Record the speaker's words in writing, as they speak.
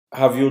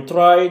Have you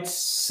tried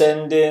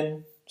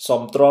sending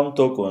some Tron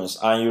tokens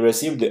and you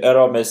receive the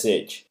error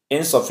message,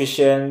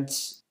 insufficient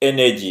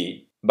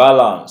energy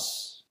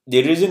balance?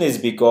 The reason is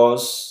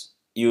because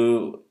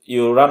you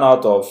ran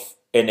out of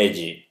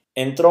energy.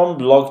 In Tron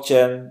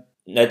Blockchain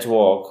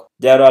network,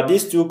 there are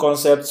these two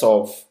concepts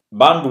of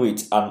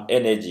bandwidth and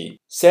energy.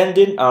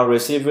 Sending and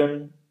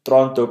receiving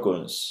Tron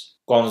tokens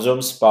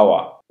consumes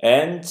power,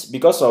 and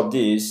because of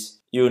this,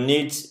 you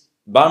need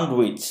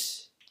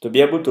bandwidth to be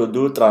able to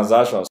do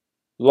transactions.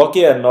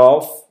 Lucky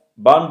enough,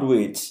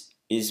 bandwidth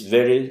is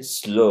very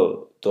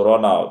slow to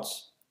run out.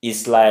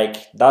 It's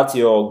like that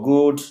your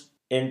good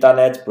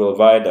internet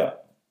provider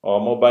or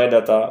mobile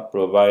data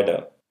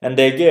provider. And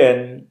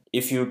again,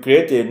 if you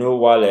create a new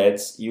wallet,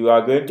 you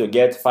are going to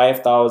get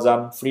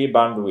 5,000 free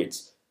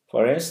bandwidth.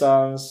 For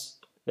instance,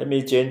 let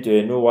me change to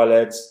a new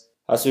wallet.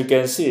 As you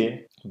can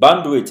see,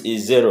 bandwidth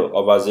is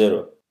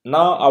 0/0.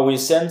 Now I will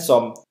send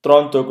some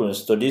Tron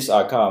tokens to this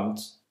account.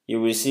 You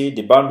will see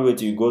the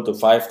bandwidth will go to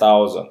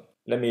 5,000.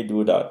 Let me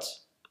do that.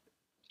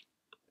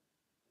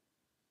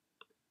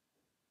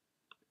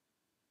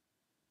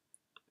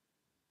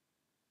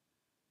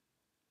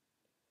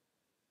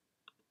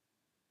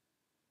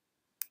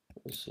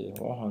 Let's see,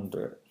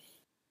 100.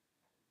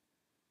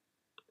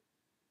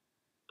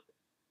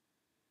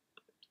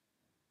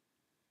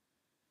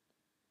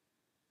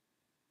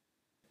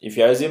 If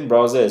you are using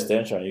browser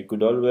extension, you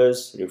could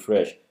always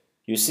refresh.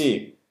 You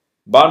see,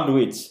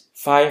 bandwidth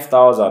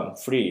 5,000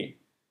 free.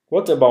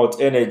 What about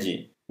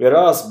energy?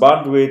 Whereas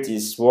bandwidth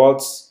is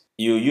what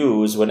you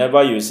use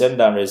whenever you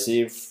send and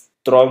receive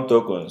Tron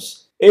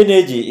tokens.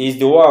 Energy is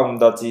the one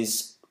that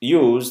is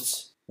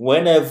used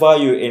whenever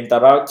you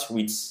interact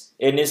with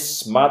any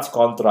smart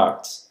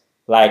contracts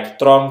like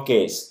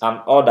TRONCASE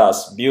and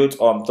others built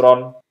on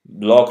Tron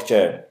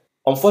Blockchain.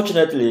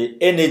 Unfortunately,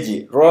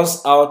 energy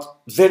runs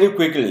out very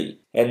quickly,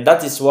 and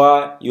that is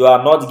why you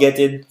are not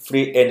getting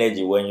free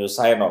energy when you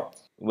sign up,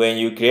 when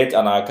you create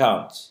an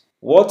account.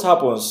 What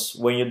happens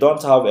when you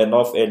don't have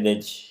enough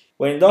energy?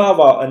 When you don't have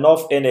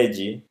enough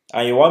energy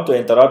and you want to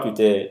interact with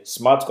a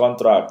smart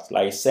contract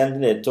like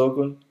sending a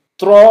token,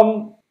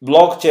 Tron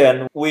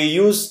Blockchain will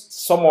use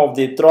some of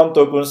the Tron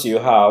tokens you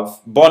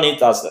have, burn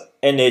it as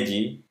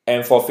energy,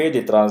 and fulfill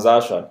the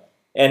transaction.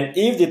 And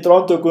if the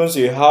Tron tokens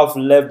you have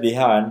left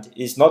behind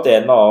is not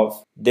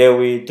enough, they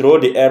will throw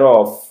the error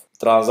of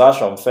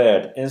transaction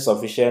failed,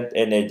 insufficient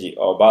energy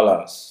or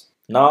balance.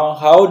 Now,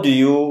 how do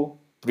you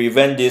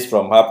prevent this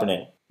from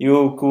happening?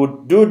 You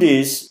could do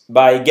this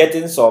by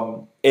getting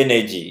some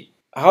energy.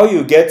 How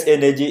you get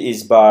energy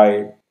is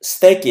by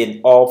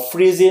staking or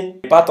freezing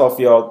part of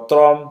your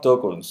Tron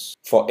tokens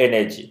for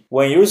energy.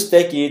 When you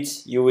stake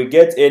it, you will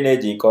get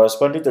energy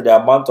corresponding to the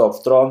amount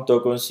of Tron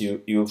tokens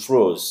you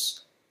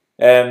froze.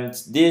 And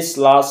this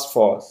lasts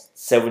for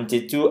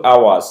 72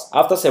 hours.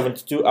 After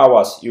 72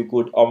 hours, you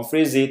could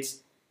unfreeze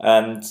it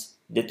and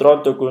the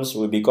Tron tokens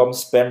will become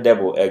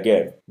spendable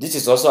again. This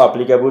is also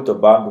applicable to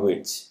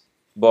bandwidth,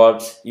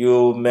 but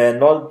you may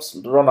not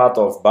run out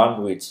of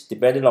bandwidth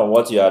depending on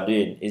what you are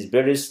doing. It's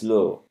very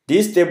slow.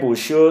 This table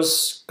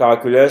shows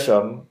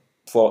calculation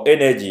for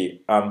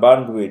energy and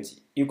bandwidth.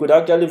 You could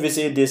actually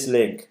visit this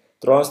link,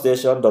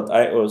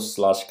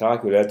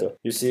 tronstation.io/calculator.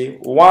 You see,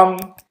 1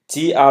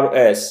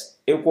 TRS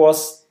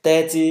equals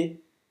 30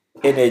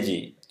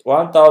 energy.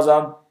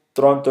 1,000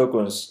 Tron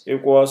tokens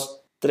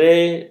equals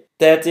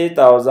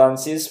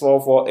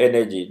 30,644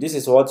 energy. This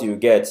is what you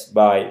get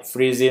by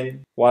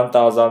freezing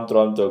 1,000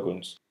 Tron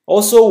tokens.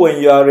 Also,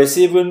 when you are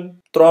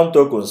receiving Tron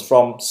tokens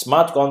from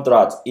smart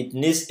contracts, it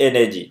needs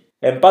energy.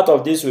 And part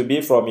of this will be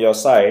from your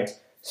side.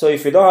 So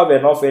if you don't have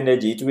enough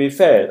energy, it will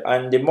fail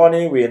and the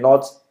money will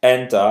not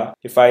enter.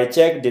 If I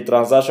check the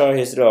transaction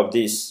history of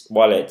this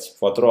wallet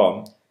for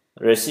Tron,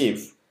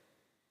 receive,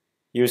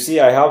 you see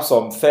I have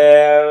some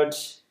failed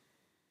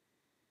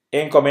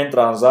incoming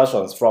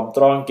transactions from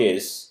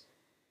TRONCASE.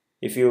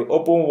 If you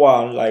open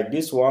one like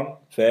this one,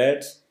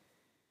 failed.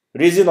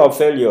 Reason of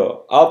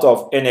failure, out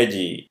of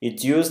energy.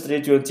 It used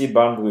 320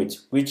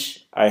 bandwidth,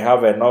 which I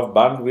have enough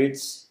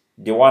bandwidth.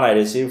 The one I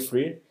received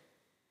free.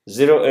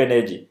 0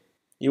 energy.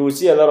 You will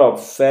see a lot of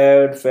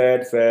failed,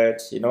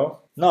 you know.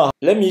 Now,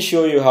 let me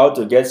show you how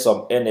to get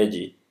some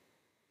energy.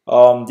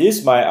 This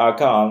is my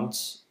account.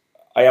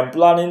 I am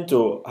planning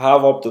to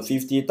have up to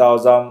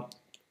 50,000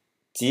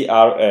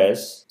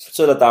 TRS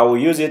so that I will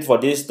use it for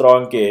this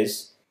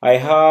TRONCASE. I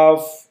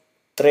have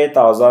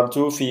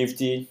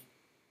 3,250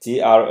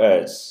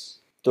 TRS.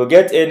 To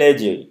get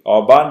energy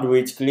or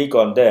bandwidth, click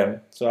on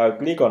them. So I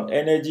click on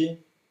energy,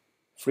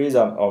 freeze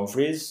and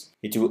unfreeze.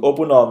 It will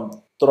open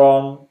on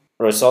Tron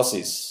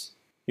resources.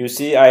 You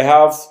see I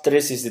have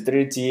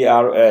 363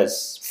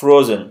 TRS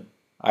frozen.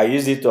 I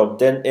use it to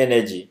obtain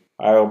energy.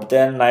 I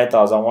obtain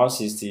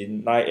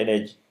 9,169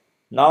 energy.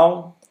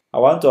 Now I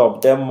want to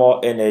obtain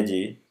more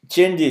energy.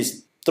 Change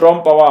this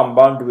Tron power and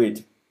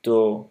bandwidth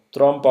to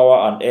Tron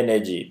power and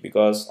energy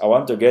because I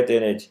want to get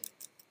energy.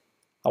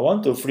 I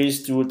want to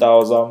freeze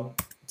 2,000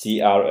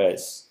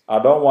 TRS. I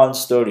don't want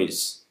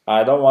stories.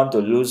 I don't want to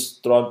lose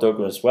Tron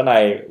tokens when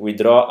I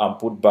withdraw and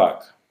put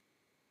back.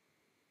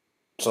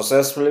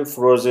 successfully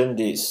frozen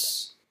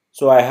this.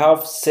 So I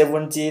have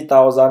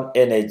 70,000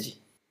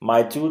 energy.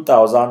 My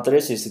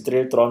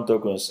 2,363 Tron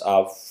tokens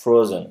are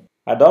frozen.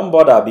 I don't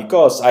bother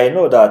because I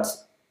know that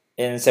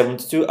in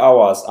 72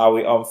 hours I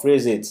will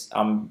unfreeze it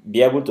and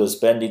be able to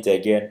spend it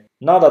again.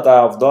 Now that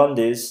I have done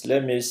this,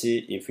 let me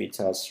see if it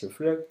has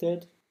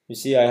reflected. You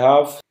see, I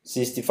have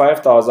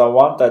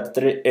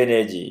 65,133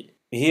 energy.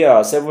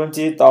 Here,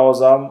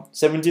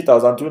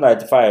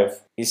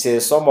 70,295 is a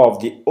sum of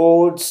the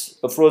old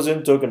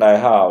frozen token I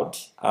had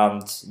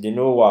and the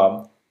new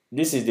one.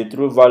 This is the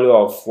true value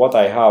of what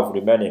I have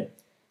remaining.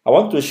 I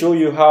want to show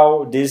you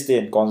how this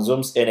thing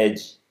consumes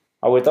energy.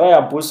 I will try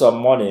and put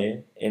some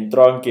money in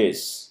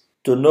TRONCASE.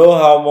 To know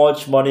how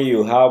much money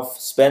you have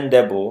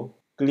spendable,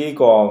 click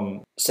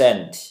on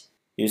send.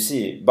 You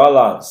see,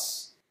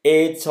 balance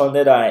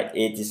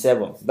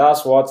 887.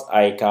 That's what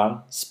I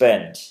can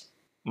spend.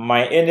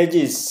 My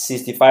energy is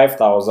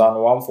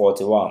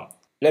 65,141.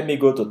 Let me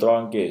go to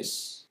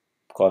TRONCASE.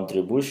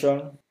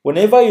 Contribution.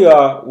 Whenever you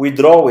are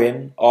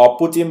withdrawing or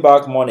putting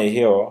back money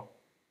here,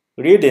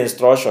 read the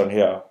instruction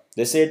here.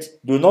 They said,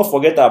 do not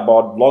forget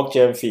about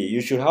blockchain fee.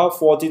 You should have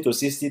 40 to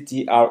 60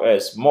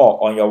 TRS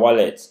more on your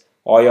wallet,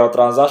 or your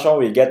transaction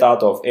will get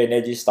out of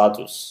energy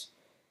status.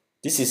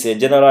 This is a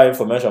general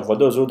information for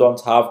those who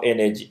don't have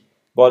energy.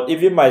 But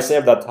even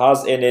myself that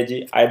has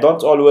energy, I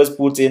don't always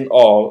put in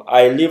all.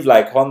 I leave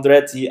like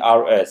 100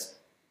 TRS.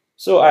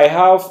 So I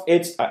have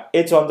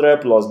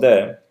 800 plus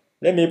them.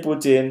 Let me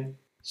put in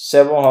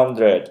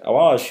 700. I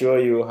want to show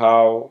you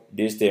how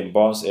this thing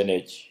burns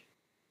energy.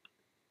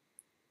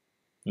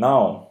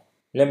 Now,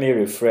 let me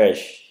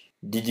refresh.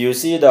 Did you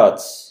see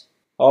that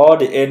all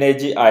the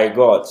energy I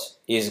got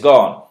is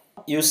gone?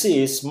 You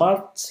see,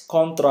 smart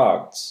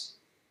contracts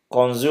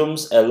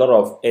consumes a lot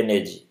of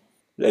energy.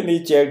 Let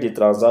me check the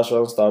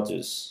transaction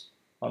status.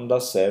 Under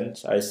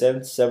sent, I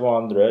sent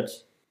 700.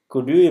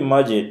 Could you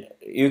imagine?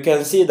 You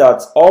can see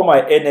that all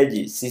my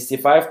energy,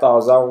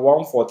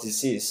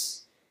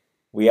 65,146,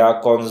 were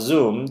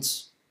consumed.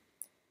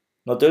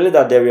 Not only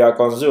that they were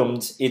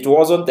consumed, it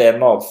wasn't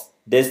enough.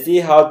 They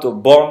still had to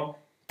burn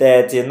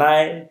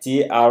 39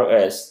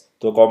 TRS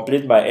to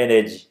complete my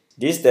energy.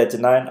 This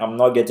 39, I'm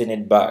not getting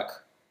it back.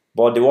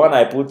 But the one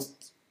I put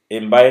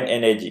in buying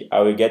energy, I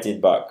will get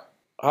it back.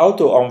 How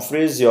to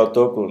unfreeze your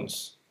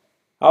tokens?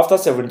 After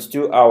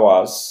 72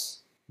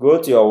 hours, go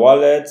to your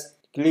wallet,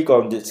 click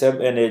on the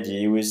same energy,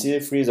 you will see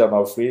freeze and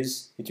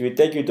unfreeze. It will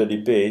take you to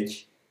the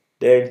page,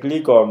 then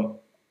click on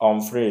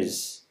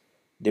unfreeze.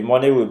 The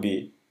money will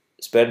be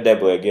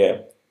spendable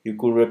again. You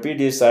could repeat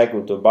this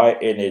cycle to buy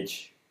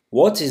energy.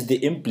 What is the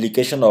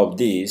implication of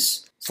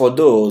this for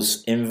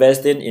those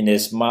investing in a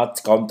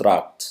smart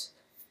contract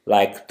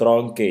like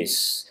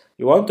TRONCASE?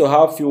 You want to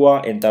have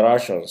fewer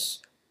interactions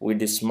with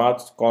the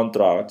smart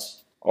contract,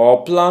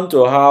 or plan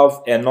to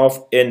have enough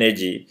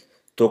energy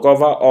to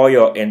cover all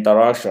your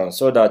interactions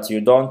so that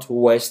you don't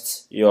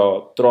waste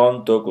your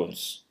Tron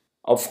tokens.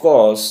 Of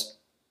course,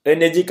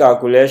 energy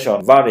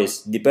calculation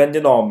varies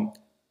depending on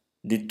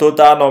the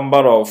total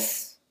number of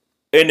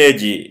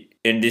energy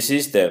in the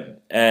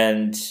system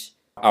and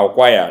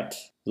acquired.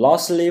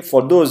 Lastly,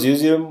 for those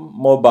using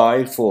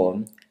mobile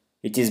phone,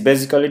 it is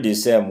basically the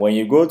same. When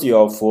you go to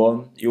your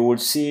phone, you will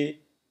see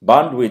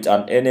bandwidth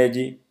and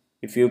energy.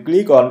 If you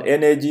click on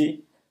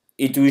energy,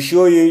 it will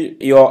show you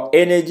your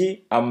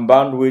energy and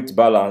bandwidth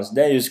balance.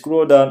 Then you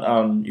scroll down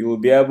and you will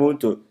be able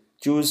to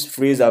choose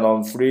freeze and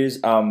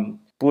unfreeze and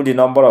put the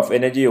number of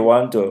energy you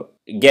want to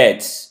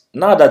get.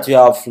 Now that you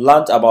have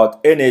learned about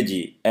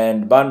energy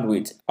and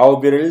bandwidth, I will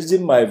be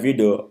releasing my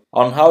video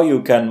on how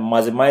you can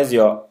maximize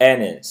your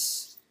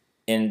earnings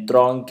in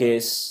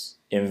TRONCASE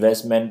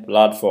investment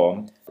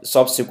platform.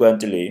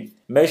 Subsequently,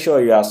 make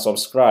sure you are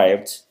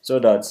subscribed so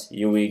that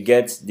you will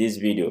get this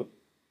video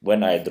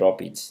when I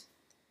drop it.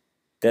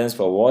 Thanks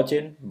for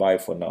watching. Bye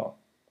for now.